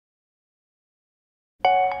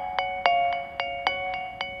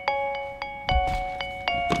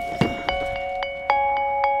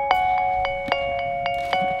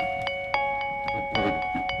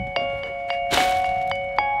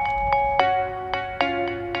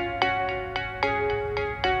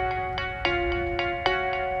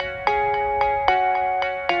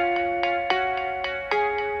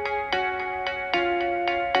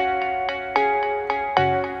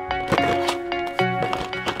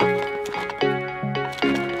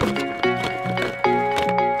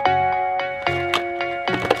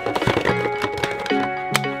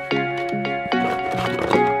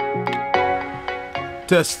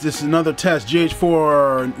This is another test.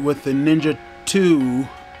 GH4 with the Ninja 2.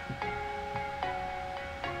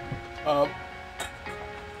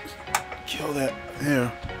 Kill that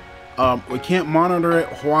there. We can't monitor it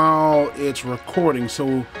while it's recording,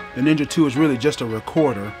 so the Ninja 2 is really just a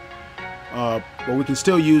recorder. But we can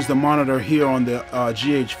still use the monitor here on the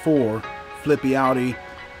GH4 Flippy Outie,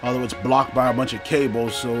 although it's blocked by a bunch of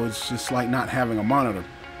cables, so it's just like not having a monitor.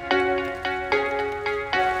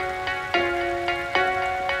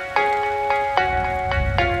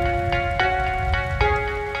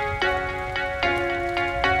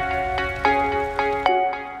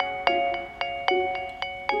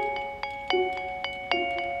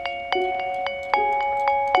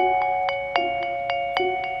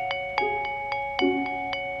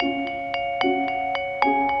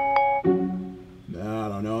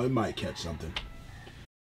 Might catch something.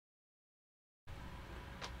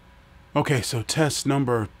 Okay, so test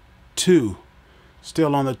number 2,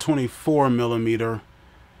 still on the 24mm,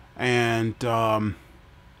 and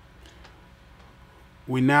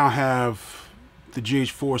we now have the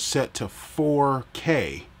GH4 set to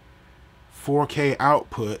 4K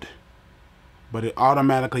output, but it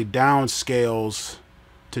automatically downscales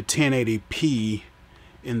to 1080p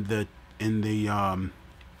in the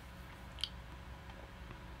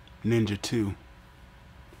Ninja 2.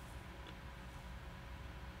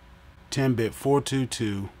 10-bit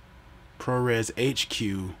 422 ProRes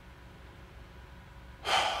HQ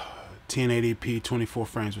 1080p 24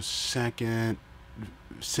 frames per second,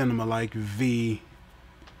 cinema like V,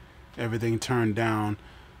 everything turned down.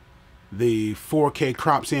 The 4K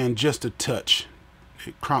crops in just a touch.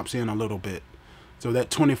 It crops in a little bit. So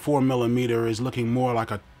that 24mm is looking more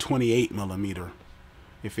like a 28mm,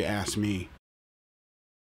 if you ask me.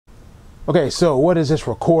 Okay, so what is this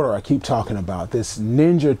recorder I keep talking about? This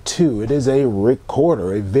Ninja 2. It is a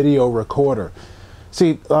recorder, a video recorder.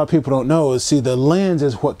 See, a lot of people don't know is, see, the lens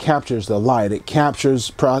is what captures the light. It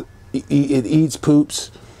captures, it eats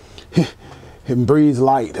poops, it breathes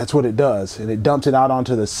light. That's what it does. And it dumps it out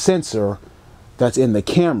onto the sensor that's in the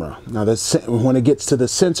camera. Now, when it gets to the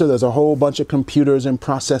sensor, there's a whole bunch of computers and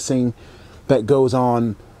processing that goes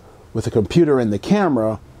on with the computer in the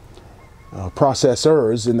camera.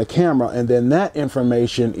 Processors in the camera, and then that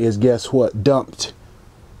information is, guess what, dumped,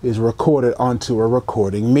 is recorded onto a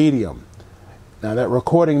recording medium. Now that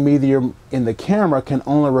recording medium in the camera can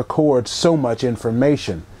only record so much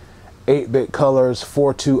information. 8-bit colors,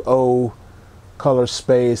 420 color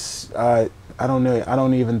space, I don't know, I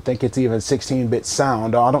don't even think it's even 16-bit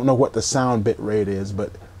sound. I don't know what the sound bit rate is,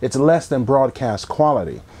 but it's less than broadcast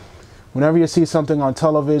quality. Whenever you see something on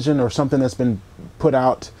television or something that's been put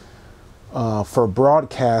out for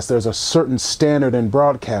broadcast, there's a certain standard in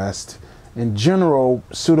broadcast. In general,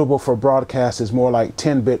 suitable for broadcast is more like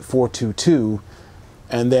 10-bit 422,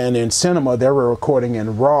 and then in cinema they were recording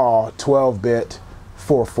in raw 12-bit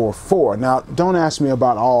 444. Now, don't ask me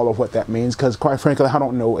about all of what that means, because quite frankly I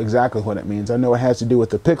don't know exactly what it means. I know it has to do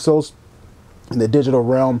with the pixels. In the digital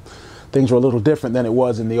realm, things were a little different than it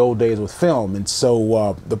was in the old days with film. And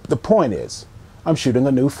so the point is, I'm shooting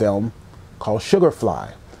a new film called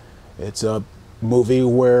Sugarfly. It's a movie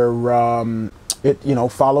where it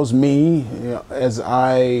follows me as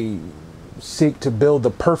I seek to build the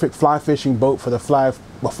perfect fly fishing boat for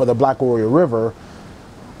the Black Warrior River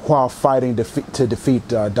while fighting to defeat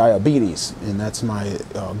diabetes, and that's my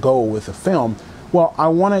goal with the film. Well, I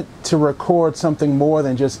wanted to record something more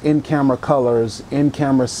than just in-camera colors,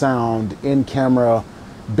 in-camera sound, in-camera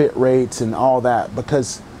bit rates, and all that,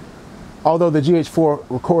 because although the GH4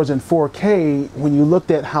 records in 4K, when you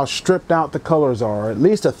looked at how stripped out the colors are, at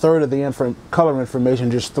least a third of the color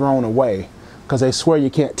information just thrown away, because they swear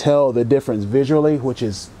you can't tell the difference visually, which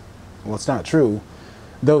is, well, it's not true.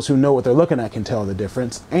 Those who know what they're looking at can tell the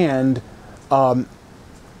difference. And I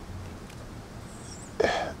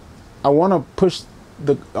want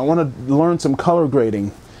to learn some color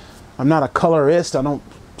grading. I'm not a colorist. I don't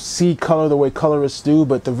see color the way colorists do,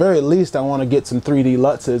 but at the very least I want to get some 3D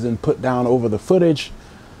LUTs and put down over the footage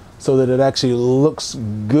so that it actually looks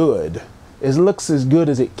good. It looks as good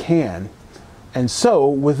as it can. And so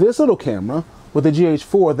with this little camera, with the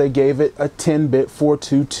GH4, they gave it a 10-bit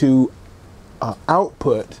 422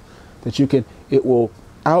 output that it will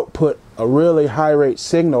output a really high rate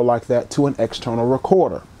signal like that to an external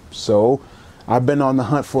recorder. So I've been on the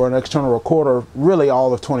hunt for an external recorder really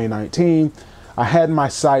all of 2019. I had my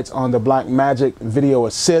sights on the Blackmagic Video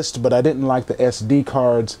Assist, but I didn't like the SD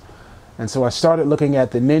cards, and so I started looking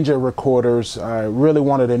at the Ninja recorders. I really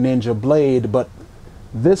wanted a Ninja Blade, but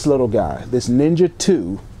this little guy, this Ninja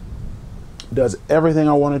 2, Does everything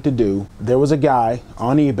I want it to do. There was a guy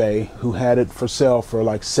on eBay who had it for sale for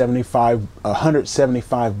like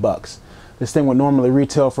 175 bucks. This thing would normally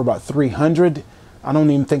retail for about 300. I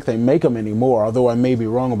don't even think they make them anymore, although I may be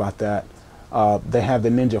wrong about that. They have the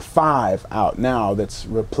Ninja 5 out now that's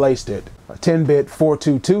replaced it. A 10-bit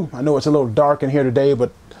 422. I know it's a little dark in here today,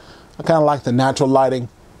 but I kind of like the natural lighting.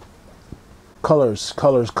 Colors,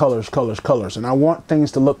 colors, colors, colors, colors. And I want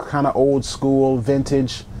things to look kind of old school,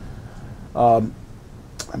 vintage. I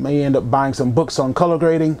may end up buying some books on color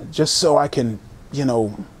grading just so I can, you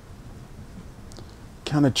know,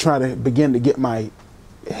 kind of try to begin to get my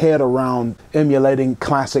head around emulating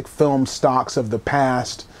classic film stocks of the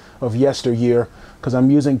past, of yesteryear, because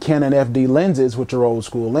I'm using Canon FD lenses, which are old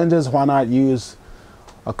school lenses. Why not use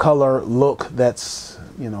a color look that's,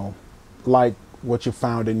 you know, like what you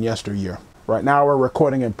found in yesteryear? Right now we're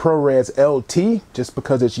recording in ProRes LT just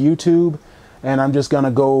because it's YouTube, and I'm just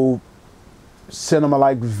gonna go Cinema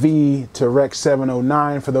Like V to Rec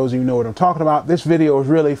 709 for those of you who know what I'm talking about. This video is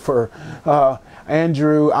really for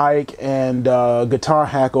Andrew, Ike, and Guitar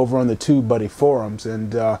Hack over on the TubeBuddy forums,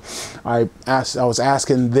 and I was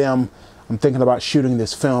asking them. I'm thinking about shooting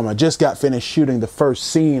this film. I just got finished shooting the first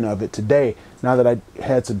scene of it today. Now that I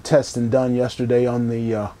had some testing done yesterday on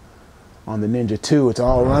the Ninja 2, it's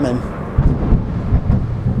all running.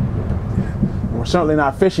 We're certainly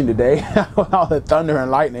not fishing today with all the thunder and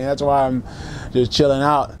lightning. That's why I'm just chilling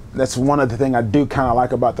out. That's one of the things I do kind of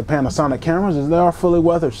like about the Panasonic cameras is they are fully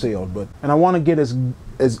weather sealed. And I want to get it's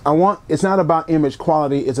not about image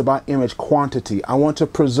quality, it's about image quantity. I want to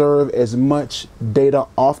preserve as much data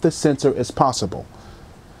off the sensor as possible.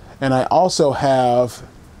 And I also have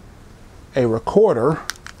a recorder,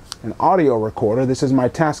 an audio recorder. This is my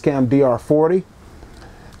Tascam DR40,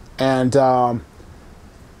 and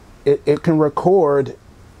it can record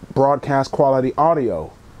broadcast quality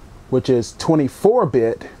audio, which is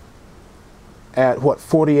 24-bit at what,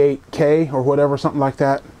 48K or whatever, something like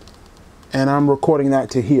that. And I'm recording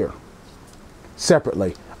that to here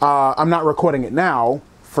separately. I'm not recording it now.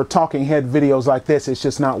 For talking head videos like this, it's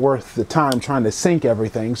just not worth the time trying to sync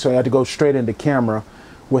everything, so I had to go straight into camera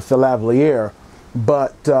with the lavalier.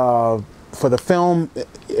 But for the film,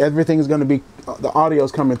 everything is going to be, the audio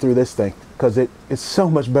is coming through this thing, because it's so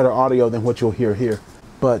much better audio than what you'll hear here.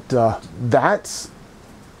 But that's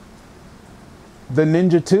the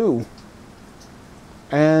Ninja 2,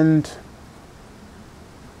 and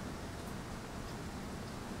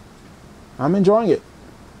I'm enjoying it.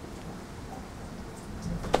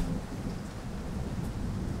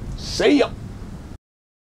 See ya.